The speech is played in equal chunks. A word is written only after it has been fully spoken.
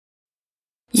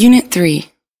Unit 3.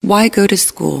 Why go to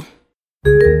school?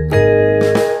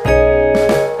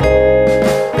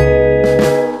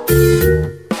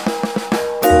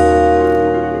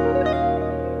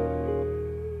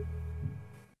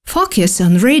 Focus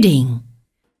on reading.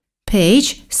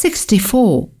 Page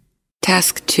 64.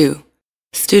 Task 2.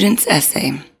 Student's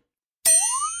Essay.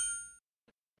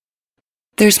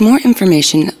 There's more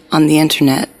information on the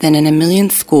internet than in a million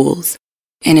schools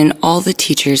and in all the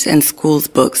teachers' and schools'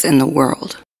 books in the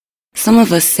world. Some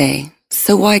of us say,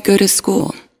 so why go to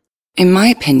school? In my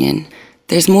opinion,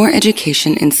 there's more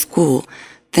education in school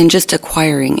than just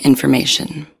acquiring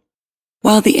information.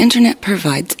 While the internet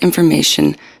provides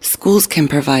information, schools can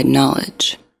provide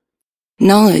knowledge.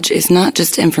 Knowledge is not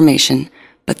just information,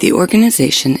 but the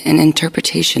organization and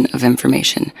interpretation of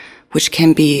information, which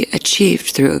can be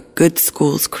achieved through a good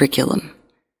school's curriculum.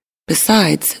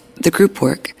 Besides, the group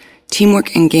work,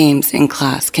 teamwork, and games in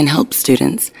class can help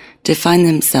students define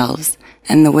themselves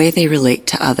and the way they relate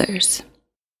to others.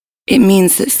 It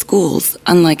means that schools,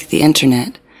 unlike the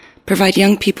internet, provide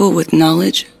young people with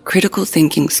knowledge, critical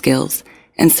thinking skills,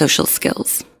 and social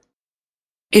skills.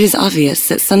 It is obvious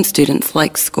that some students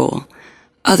like school,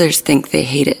 others think they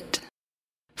hate it.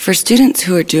 For students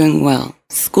who are doing well,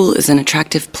 school is an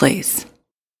attractive place.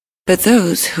 But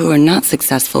those who are not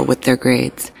successful with their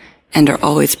grades and are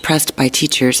always pressed by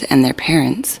teachers and their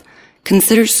parents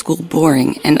consider school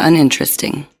boring and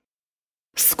uninteresting.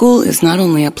 School is not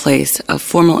only a place of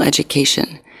formal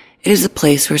education, it is a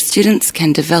place where students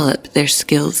can develop their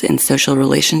skills in social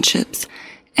relationships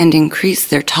and increase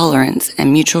their tolerance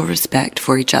and mutual respect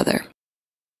for each other.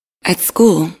 At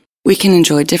school, we can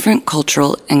enjoy different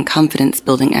cultural and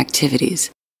confidence-building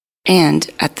activities, and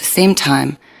at the same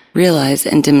time, realize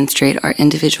and demonstrate our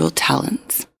individual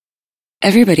talents.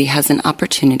 Everybody has an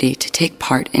opportunity to take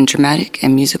part in dramatic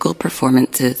and musical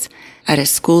performances at a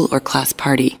school or class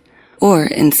party, or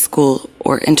in school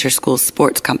or inter-school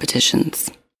sports competitions.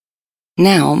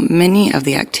 Now, many of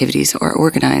the activities are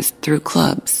organized through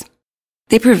clubs.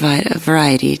 They provide a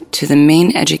variety to the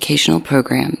main educational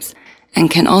programs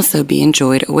and can also be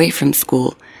enjoyed away from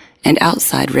school and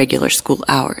outside regular school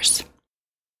hours.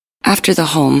 After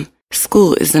the home,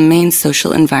 school is the main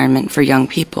social environment for young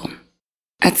people.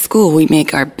 At school, we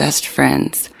make our best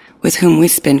friends, with whom we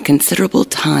spend considerable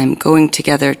time going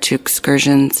together to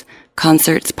excursions,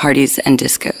 concerts, parties, and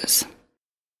discos.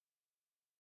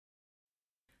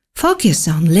 Focus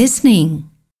on listening.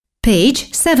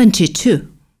 Page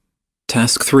 72.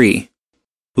 Task 3.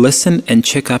 Listen and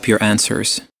check up your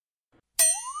answers.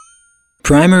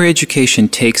 Primary education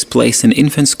takes place in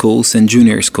infant schools and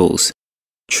junior schools.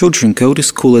 Children go to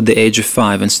school at the age of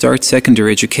 5 and start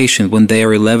secondary education when they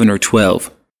are 11 or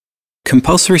 12.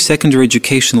 Compulsory secondary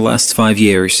education lasts 5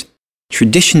 years.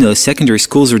 Traditionally, secondary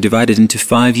schools are divided into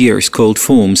 5 years called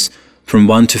forms, from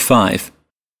 1 to 5.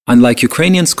 Unlike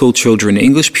Ukrainian school children,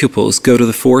 English pupils go to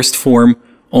the forced form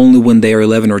only when they are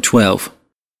 11 or 12.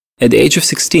 At the age of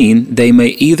 16, they may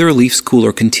either leave school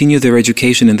or continue their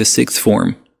education in the sixth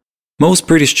form. Most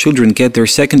British children get their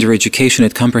secondary education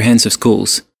at comprehensive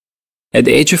schools. At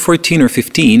the age of 14 or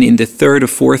 15, in the third or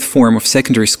fourth form of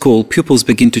secondary school, pupils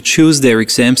begin to choose their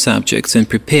exam subjects and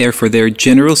prepare for their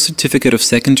General Certificate of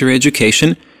Secondary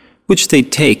Education, which they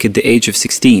take at the age of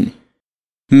 16.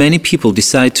 Many people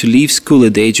decide to leave school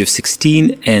at the age of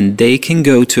 16 and they can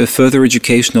go to a further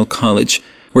educational college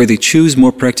where they choose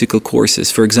more practical courses,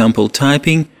 for example,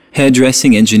 typing,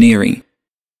 hairdressing, engineering.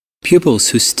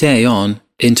 Pupils who stay on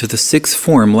into the sixth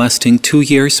form lasting 2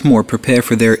 years more prepare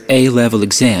for their A-level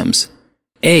exams.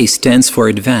 A stands for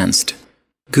Advanced.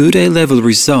 Good A-level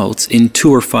results in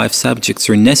 2 or 5 subjects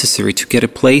are necessary to get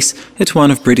a place at one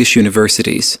of British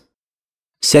universities.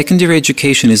 Secondary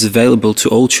education is available to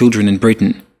all children in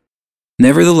Britain.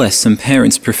 Nevertheless, some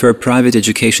parents prefer private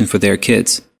education for their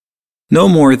kids. No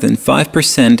more than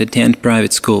 5% attend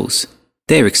private schools.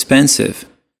 They are expensive.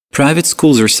 Private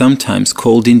schools are sometimes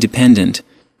called independent,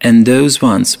 and those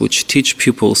ones which teach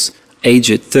pupils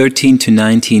aged 13 to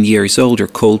 19 years old are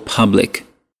called public.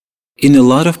 In a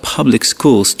lot of public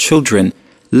schools, children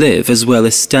live as well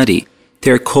as study.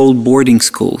 They are called boarding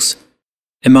schools.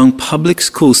 Among public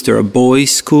schools, there are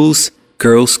boys' schools,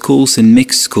 girls' schools, and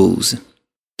mixed schools.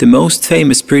 The most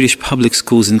famous British public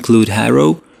schools include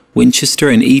Harrow, Winchester,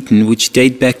 and Eton, which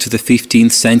date back to the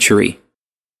 15th century.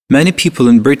 Many people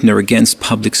in Britain are against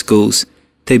public schools.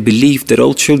 They believe that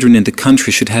all children in the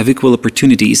country should have equal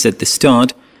opportunities at the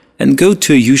start and go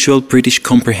to a usual British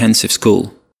comprehensive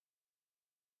school.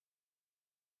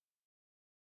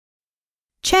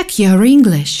 Check your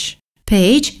English.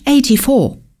 Page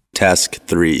 84. Task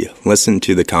 3. Listen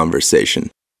to the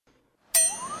conversation.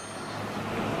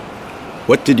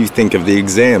 What did you think of the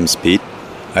exams, Pete?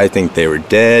 I think they were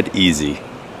dead easy.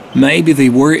 Maybe they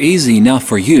were easy enough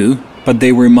for you, but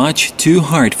they were much too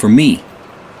hard for me.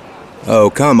 Oh,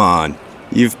 come on.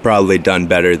 You've probably done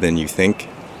better than you think.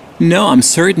 No, I'm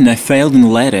certain I failed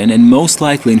in Latin and most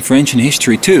likely in French and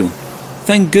history too.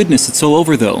 Thank goodness it's all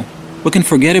over though. We can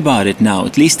forget about it now,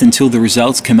 at least until the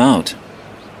results come out.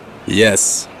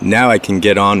 Yes, now I can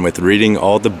get on with reading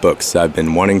all the books I've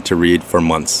been wanting to read for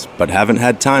months, but haven't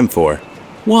had time for.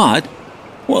 What?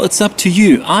 Well, it's up to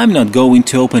you. I'm not going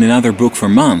to open another book for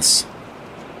months.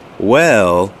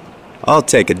 Well, I'll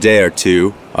take a day or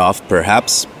two off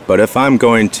perhaps, but if I'm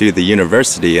going to the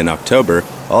university in October,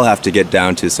 I'll have to get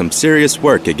down to some serious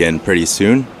work again pretty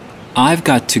soon. I've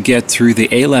got to get through the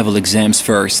A-level exams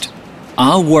first.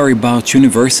 I'll worry about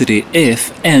university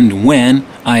if and when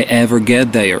I ever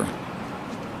get there.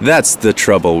 That's the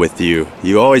trouble with you.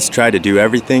 You always try to do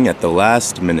everything at the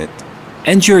last minute.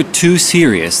 And you're too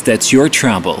serious, that's your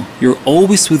trouble. You're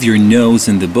always with your nose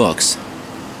in the books.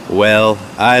 Well,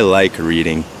 I like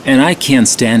reading. And I can't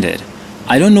stand it.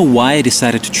 I don't know why I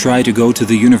decided to try to go to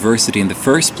the university in the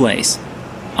first place.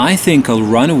 I think I'll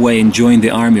run away and join the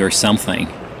army or something.